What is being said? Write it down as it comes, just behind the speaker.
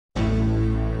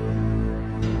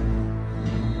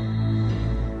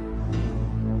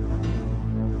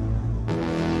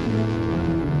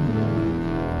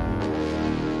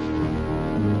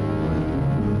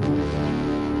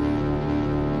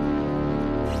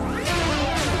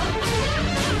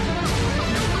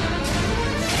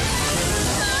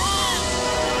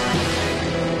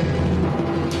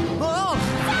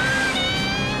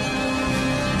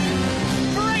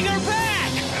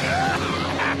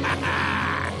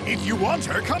If you want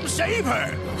her, come save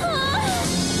her!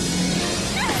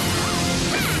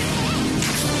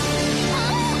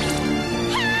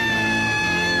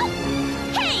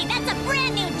 Hey, that's a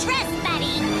brand new dress,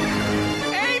 buddy!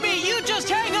 Amy, you just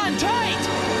hang on tight!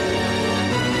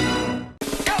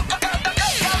 Go, go, go, go,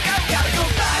 go, go, go! Gotta go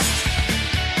fast!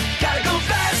 Gotta go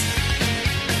fast!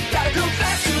 Gotta go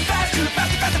faster, faster,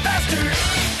 faster, faster, faster!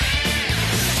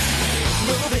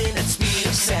 Moving at speed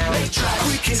of sound,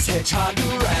 quickest hedgehog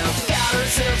around. Got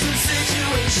ourselves a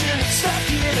situation, stuck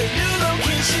in a new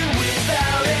location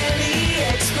without any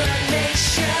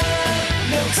explanation.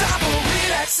 No time for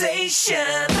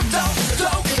relaxation. Don't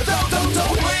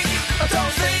wait,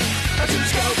 don't think,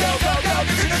 just go, go, go, go,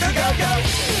 go, go, go, go, go.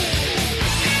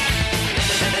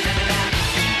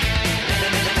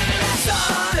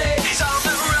 Sonic, he's on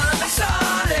the run.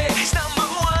 Sonic, he's number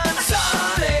one.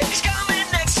 Sonic, he's coming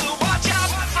next, so watch out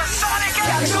for Sonic.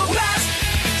 Gotta go fast.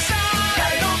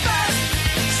 Gotta go fast.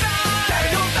 Gotta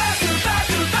go faster,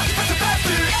 faster, faster, faster,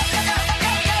 faster.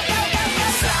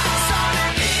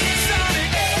 Sonic, Sonic,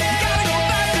 gotta go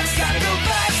faster, gotta go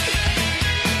fast.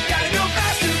 Gotta go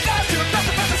faster, faster,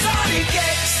 faster, faster, Sonic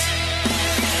X.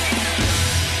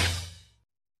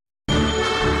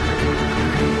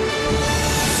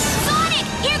 Sonic,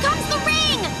 here comes the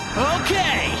ring!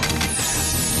 Okay!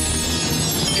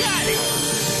 Got it!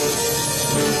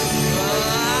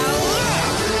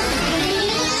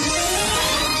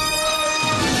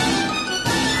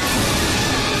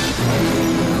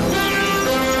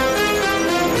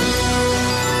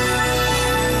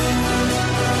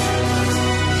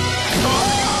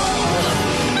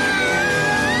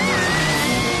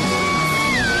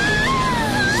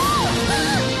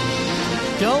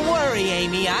 Don't worry,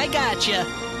 Amy, I got you.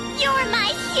 You're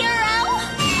my hero!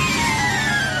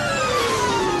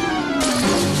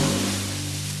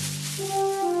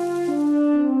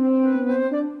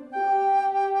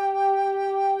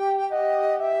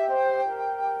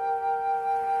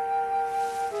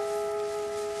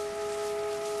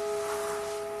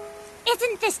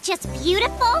 Isn't this just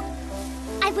beautiful?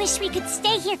 I wish we could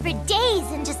stay here for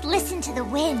days and just listen to the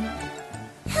wind.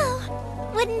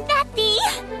 Oh, wouldn't that be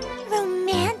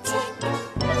romantic?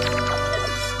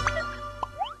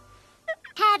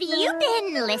 Have you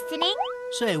been listening?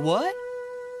 Say what?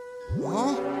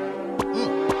 Huh?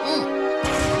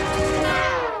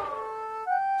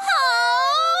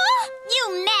 Oh, you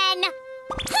men!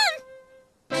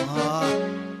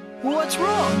 What's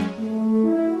wrong?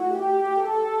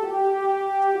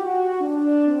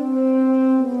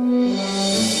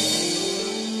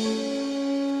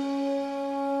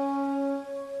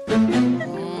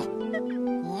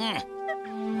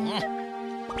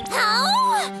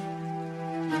 Oh!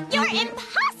 You're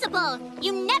impossible!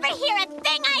 You never hear a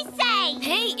thing I say!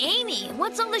 Hey, Amy,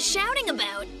 what's all the shouting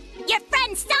about? Your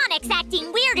friend Sonic's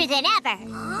acting weirder than ever.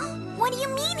 Huh? What do you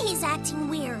mean he's acting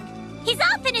weird? He's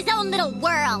off in his own little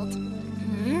world.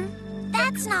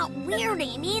 That's not weird,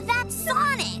 Amy. That's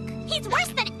Sonic. He's worse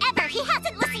than ever. He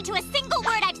hasn't listened to a single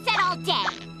word I've said all day.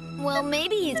 Well,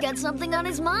 maybe he's got something on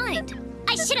his mind.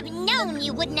 I should have known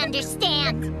you wouldn't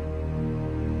understand.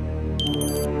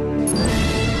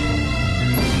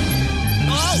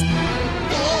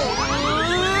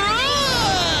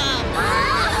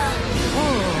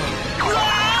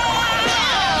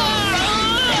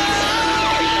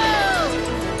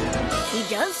 He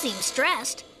does seem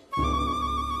stressed.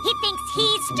 He thinks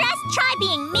he's stressed. Try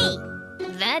being me.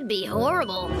 That'd be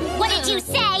horrible. What did you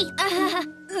say?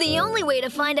 The only way to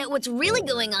find out what's really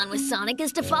going on with Sonic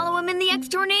is to follow him in the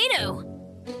X-Tornado.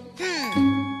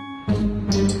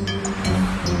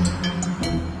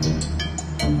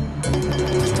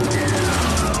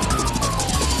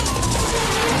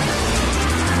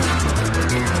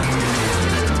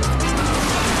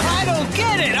 I don't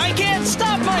get it! I can't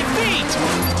stop my feet!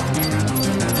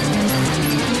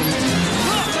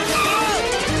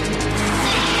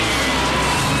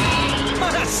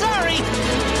 Sorry!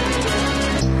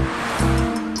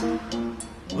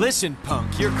 Listen,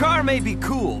 punk, your car may be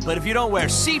cool, but if you don't wear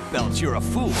seatbelts, you're a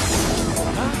fool.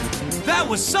 Huh? That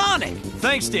was Sonic!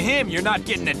 Thanks to him, you're not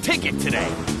getting a ticket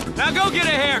today. Now go get a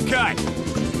haircut!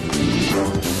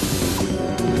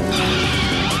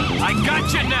 I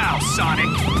got you now, Sonic!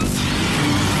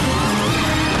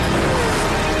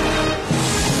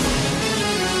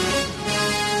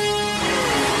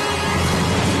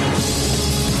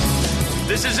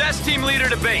 This is S-Team Leader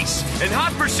to base. In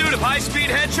hot pursuit of high-speed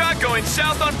Hedgehog going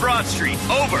south on Broad Street.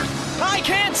 Over. I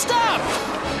can't stop!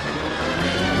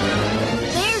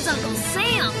 There's Uncle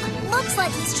Sam. Looks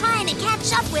like he's trying to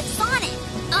catch up with Sonic.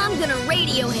 I'm gonna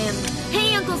radio him.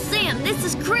 Hey, Uncle Sam, this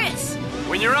is Chris.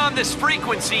 When you're on this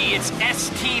frequency, it's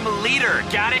S-Team Leader,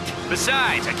 got it?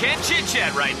 Besides, I can't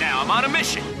chit-chat right now. I'm on a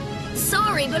mission.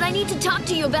 Sorry, but I need to talk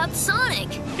to you about Sonic.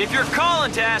 If you're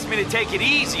calling to ask me to take it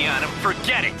easy on him,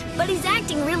 forget it. But he's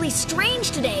acting really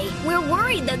strange today. We're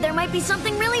worried that there might be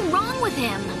something really wrong with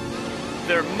him.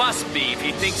 There must be if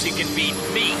he thinks he can beat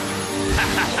me.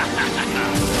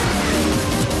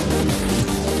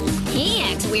 He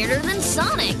acts weirder than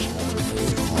Sonic.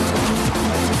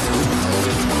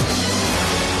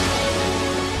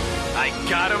 I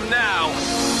got him now.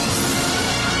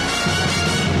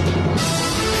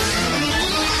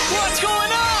 What's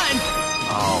going on?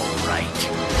 All right.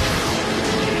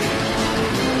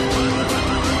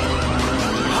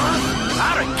 Huh?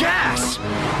 Out of gas!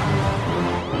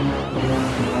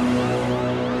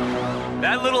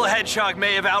 That little hedgehog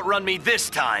may have outrun me this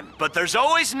time, but there's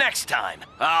always next time.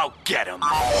 I'll get him.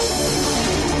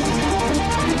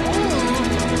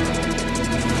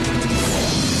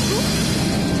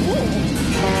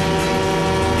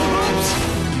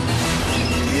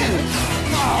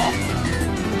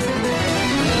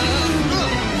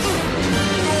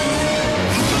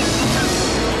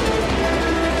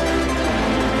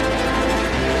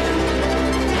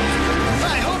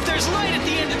 I hope there's light at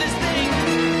the end of this thing.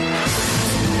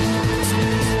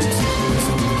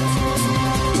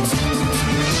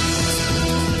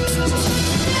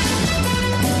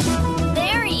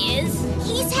 There he is.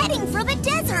 He's heading for the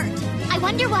desert. I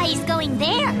wonder why he's going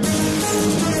there.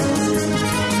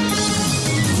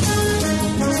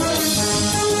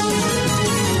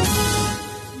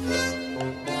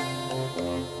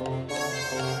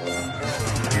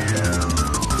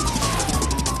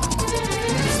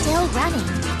 Still running.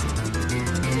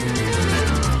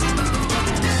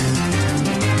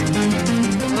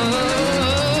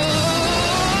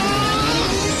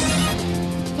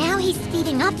 Now he's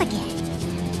speeding up again.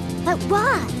 But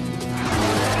why?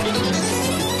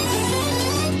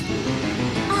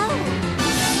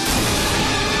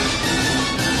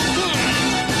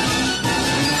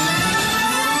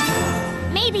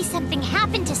 Maybe something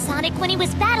happened to Sonic when he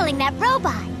was battling that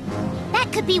robot.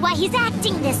 That could be why he's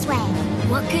acting this way.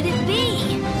 What could it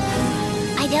be?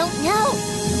 I don't know.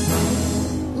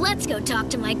 Let's go talk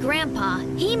to my grandpa.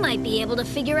 He might be able to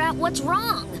figure out what's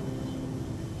wrong.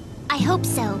 I hope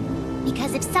so.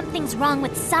 Because if something's wrong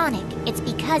with Sonic, it's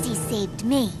because he saved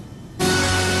me.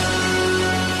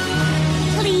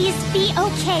 Please be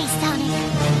okay, Sonic.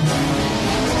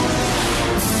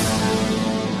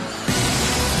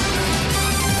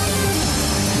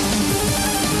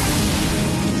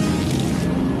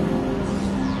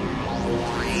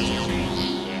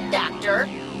 Doctor,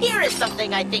 here is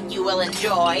something I think you will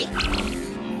enjoy.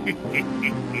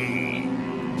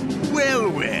 Well,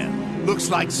 well. Looks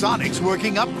like Sonic's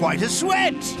working up quite a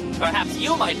sweat. Perhaps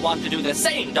you might want to do the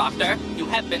same, Doctor. You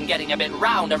have been getting a bit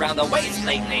round around the waist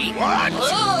lately. What?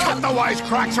 Ugh. Cut the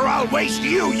wisecracks or I'll waste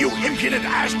you, you impudent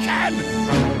ash can!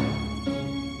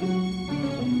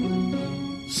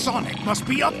 Sonic must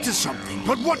be up to something,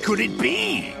 but what could it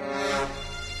be?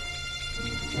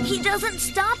 He doesn't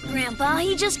stop, Grandpa.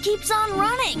 He just keeps on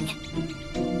running.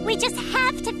 We just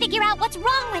have to figure out what's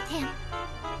wrong with him.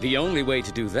 The only way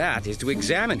to do that is to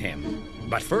examine him.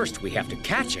 But first, we have to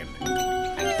catch him.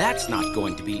 And that's not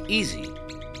going to be easy.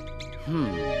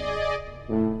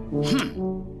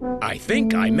 I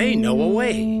think I may know a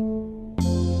way.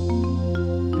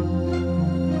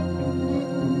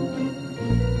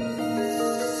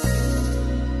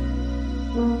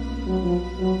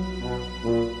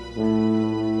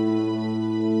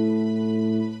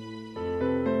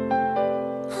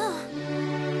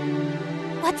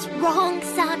 What's wrong,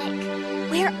 Sonic?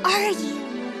 Where are you?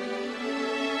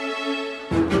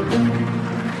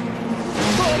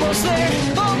 Almost there!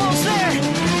 Almost there!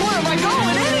 Where am I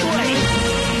going anyway?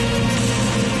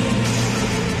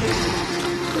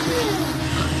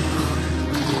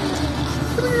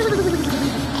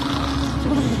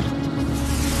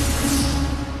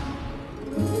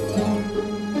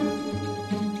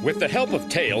 With the help of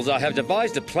Tails, I have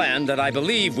devised a plan that I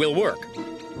believe will work.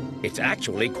 It's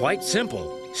actually quite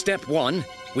simple. Step 1,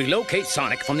 we locate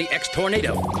Sonic from the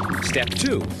X-Tornado. Step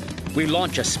 2, we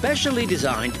launch a specially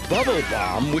designed bubble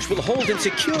bomb which will hold him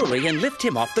securely and lift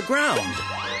him off the ground.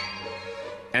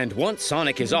 And once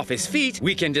Sonic is off his feet,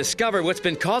 we can discover what's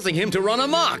been causing him to run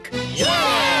amok.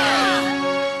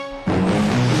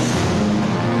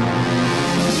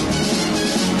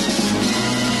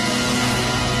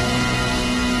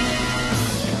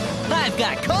 I've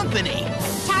got company.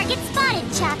 Target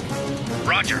spotted, Chuck.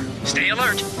 Roger. Stay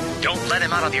alert. Don't let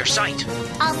him out of your sight.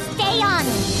 I'll stay on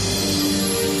it.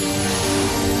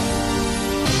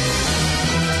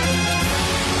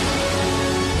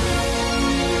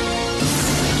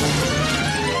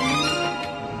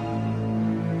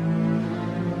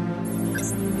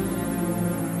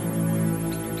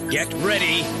 Get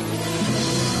ready.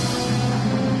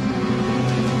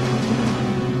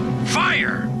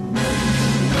 Fire!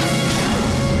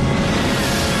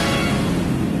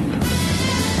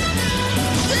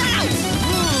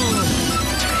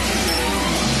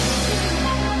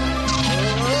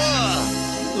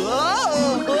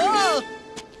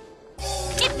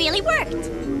 It really worked.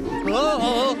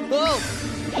 Whoa, whoa.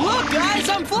 Look, guys,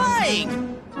 I'm flying!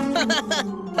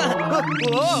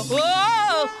 Whoa,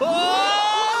 whoa, whoa!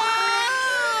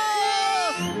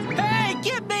 Hey,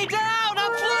 get me down!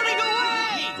 I'm floating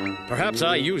away! Perhaps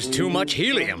I used too much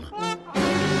helium.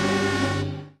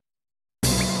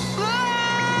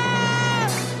 Ah!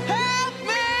 Help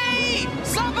me!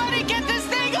 Somebody get this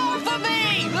thing off of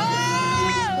me!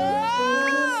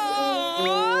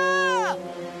 Ah!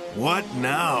 What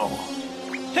now?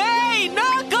 Hey,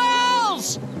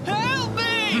 Knuckles! Help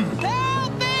me!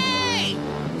 Help me!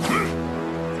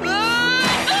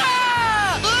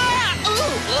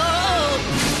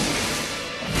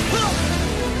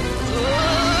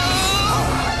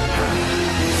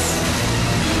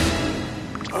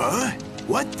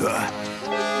 What the?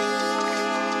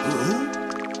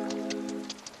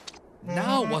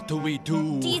 Now what do we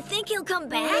do? Do you think he'll come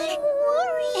back?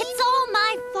 It's all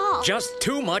my fault. Just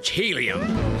too much helium.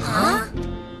 Huh?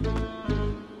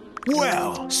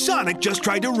 Well, Sonic just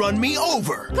tried to run me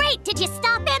over. Great, did you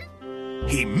stop him?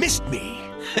 He missed me.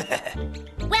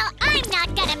 Well, I'm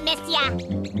not gonna miss ya.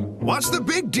 What's the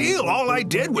big deal? All I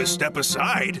did was step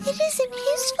aside. It isn't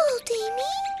his fault, Amy.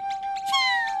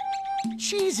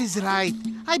 Cheese is right.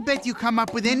 I bet you come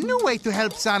up with a new way to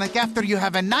help Sonic after you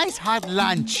have a nice hot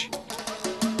lunch.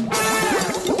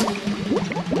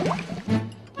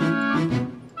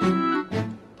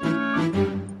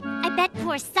 I bet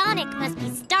poor Sonic must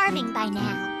be starving by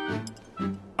now.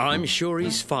 I'm sure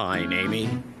he's fine, Amy.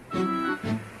 Oh!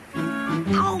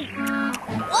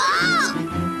 Whoa!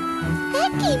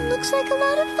 That game looks like a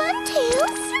lot of fun,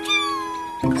 Tails.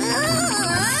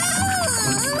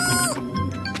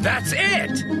 That's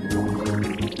it!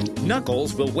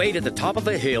 Knuckles will wait at the top of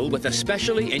the hill with a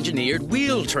specially engineered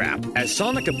wheel trap. As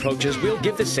Sonic approaches, we'll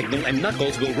give the signal and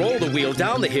Knuckles will roll the wheel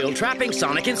down the hill, trapping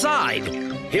Sonic inside.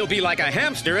 He'll be like a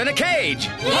hamster in a cage.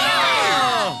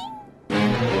 Yeah!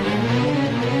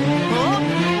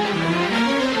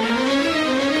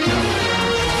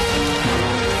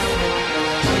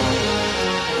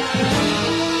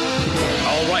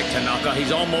 All right, Tanaka,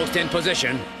 he's almost in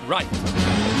position. Right.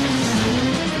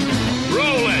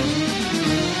 Roll it!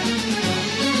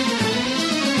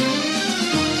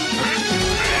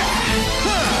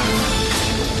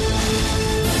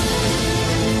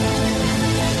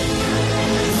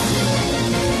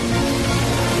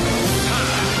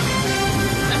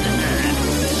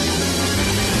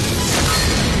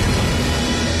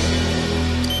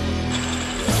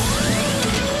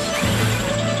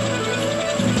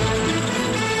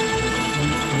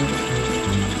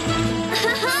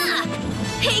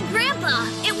 Hey, Grandpa,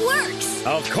 it works!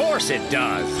 Of course it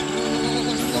does.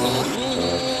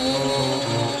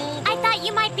 I thought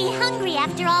you might be hungry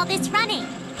after all this running.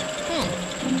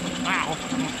 Wow.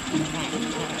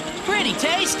 Pretty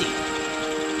tasty.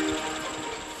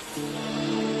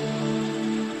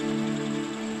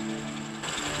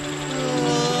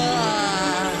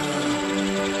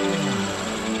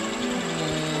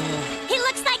 He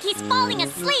looks like he's falling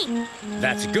asleep.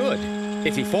 That's good.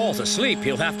 If he falls asleep,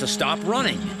 he'll have to stop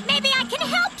running. Maybe I can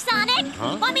help, Sonic.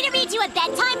 Huh? Want me to read you a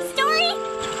bedtime story?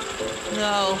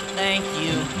 No, thank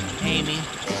you, Amy.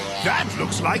 That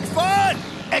looks like fun.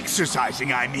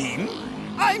 Exercising, I mean.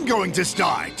 I'm going to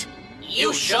start.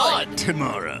 You should.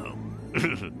 Tomorrow.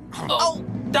 Oh,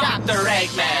 Dr.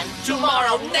 Eggman,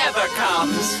 tomorrow never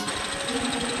comes.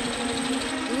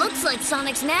 Looks like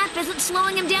Sonic's nap isn't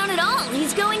slowing him down at all.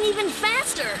 He's going even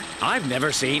faster. I've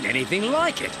never seen anything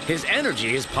like it. His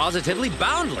energy is positively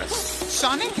boundless.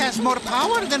 Sonic has more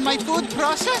power than my food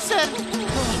processor.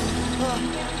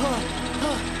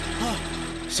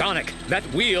 Sonic, that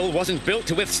wheel wasn't built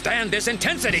to withstand this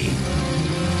intensity.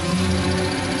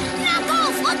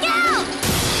 Knuckles, look out!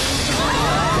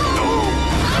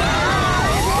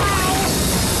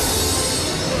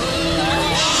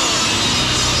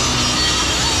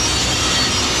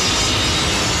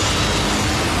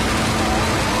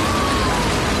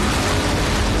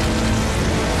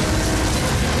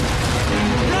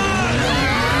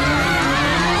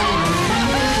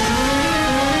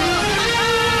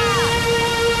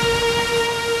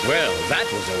 Well, that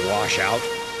was a washout.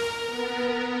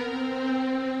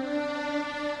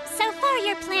 So far,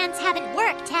 your plans haven't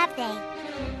worked, have they?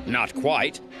 Not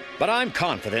quite, but I'm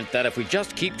confident that if we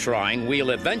just keep trying, we'll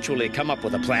eventually come up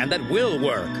with a plan that will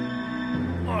work.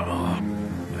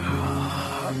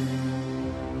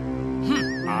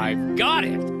 I've got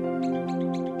it!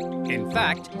 In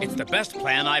fact, it's the best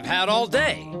plan I've had all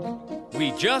day. We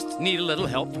just need a little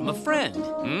help from a friend.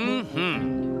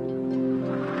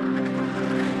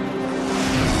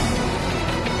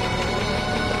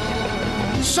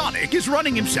 Sonic is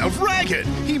running himself ragged.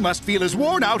 He must feel as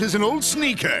worn out as an old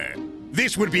sneaker.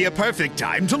 This would be a perfect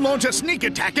time to launch a sneak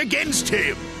attack against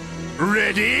him.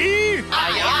 Ready? Aye,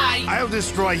 aye. I'll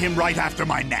destroy him right after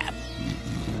my nap.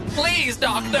 Please,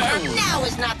 Doctor. Now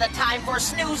is not the time for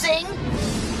snoozing.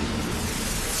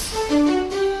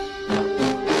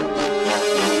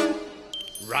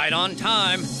 Right on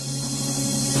time.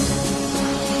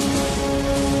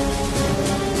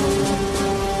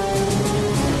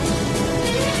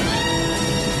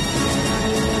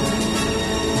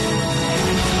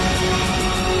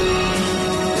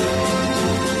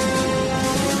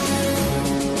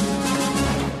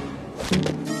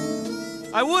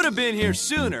 I would have been here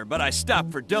sooner, but I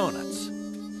stopped for donuts.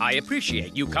 I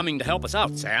appreciate you coming to help us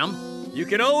out, Sam. You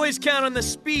can always count on the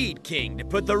Speed King to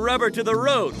put the rubber to the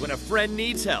road when a friend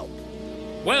needs help.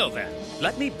 Well then,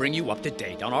 let me bring you up to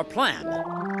date on our plan.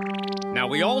 Now,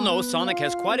 we all know Sonic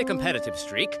has quite a competitive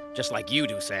streak, just like you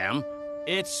do, Sam.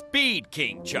 It's Speed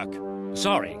King, Chuck.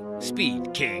 Sorry,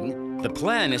 Speed King. The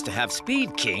plan is to have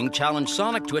Speed King challenge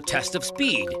Sonic to a test of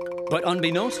speed. But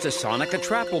unbeknownst to Sonic, a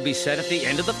trap will be set at the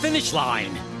end of the finish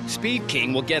line. Speed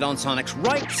King will get on Sonic's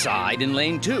right side in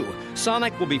lane 2.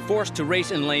 Sonic will be forced to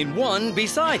race in lane 1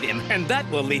 beside him, and that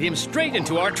will lead him straight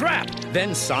into our trap.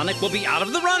 Then Sonic will be out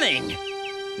of the running.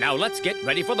 Now let's get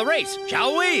ready for the race,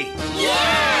 shall we?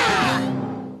 Yeah!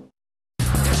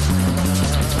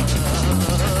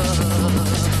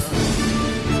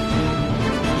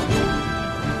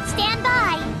 Stand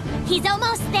by. He's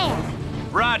almost there.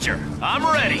 Roger, I'm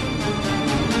ready. Go!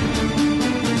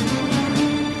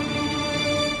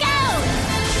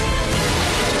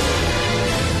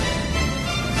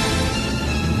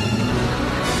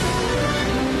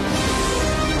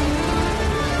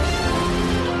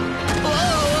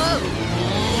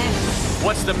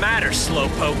 What's the matter,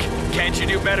 Slowpoke? Can't you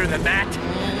do better than that?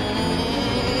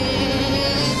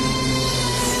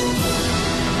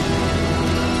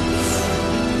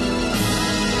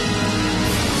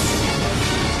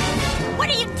 What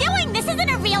are you doing? This isn't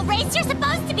a real race. You're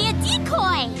supposed to be a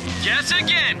decoy. Guess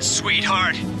again,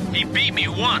 sweetheart. He beat me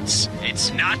once.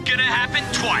 It's not gonna happen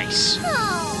twice.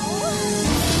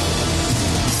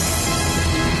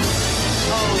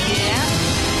 Oh, yeah?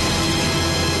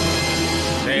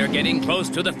 They're getting close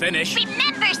to the finish.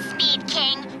 Remember, Speed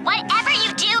King, whatever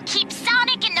you do, keep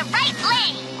Sonic in the right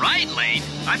lane. Right lane?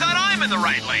 I thought I'm in the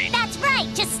right lane. That's right.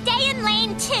 Just stay in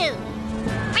lane 2.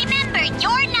 Remember,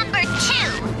 you're number 2.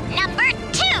 Number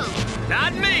 2.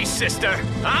 Not me, sister.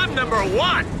 I'm number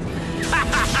 1.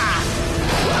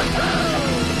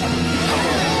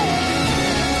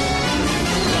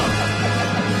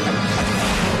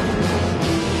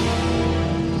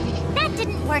 That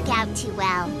didn't work out too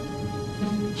well.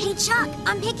 Hey, Chuck,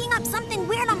 I'm picking up something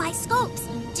weird on my scopes.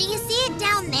 Do you see it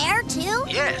down there, too?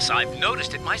 Yes, I've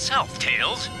noticed it myself,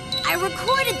 Tails. I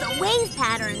recorded the wave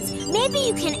patterns. Maybe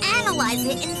you can analyze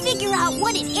it and figure out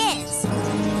what it is.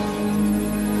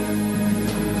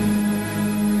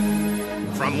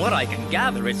 From what I can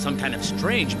gather, it's some kind of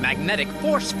strange magnetic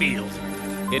force field.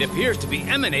 It appears to be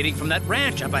emanating from that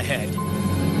ranch up ahead.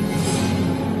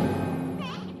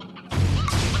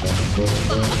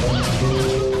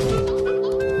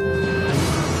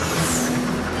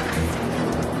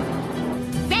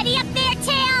 Ready up there,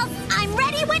 Tails? I'm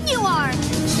ready when you are.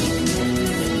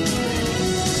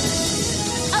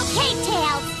 Okay,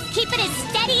 Tails. Keep it as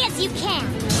steady as you can.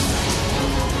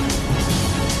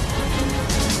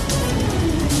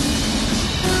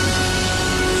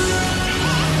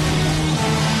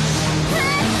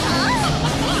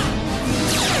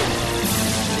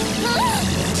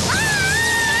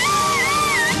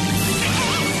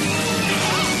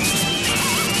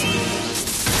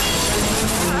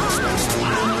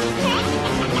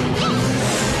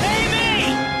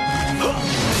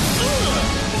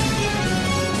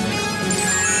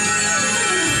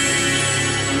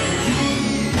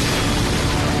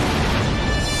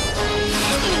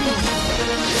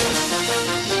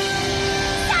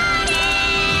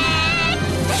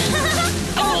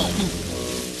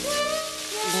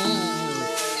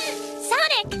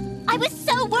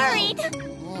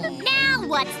 Now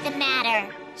what's the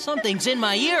matter? Something's in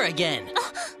my ear again.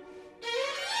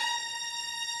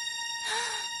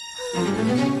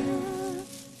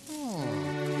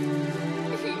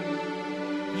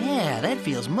 Yeah, that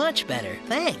feels much better.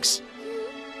 Thanks.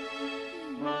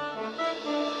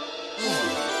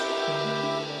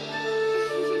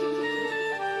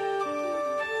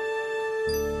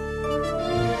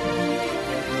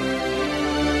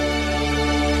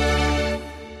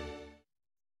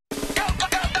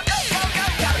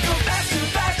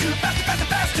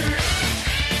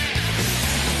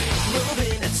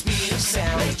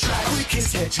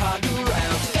 Hedgehog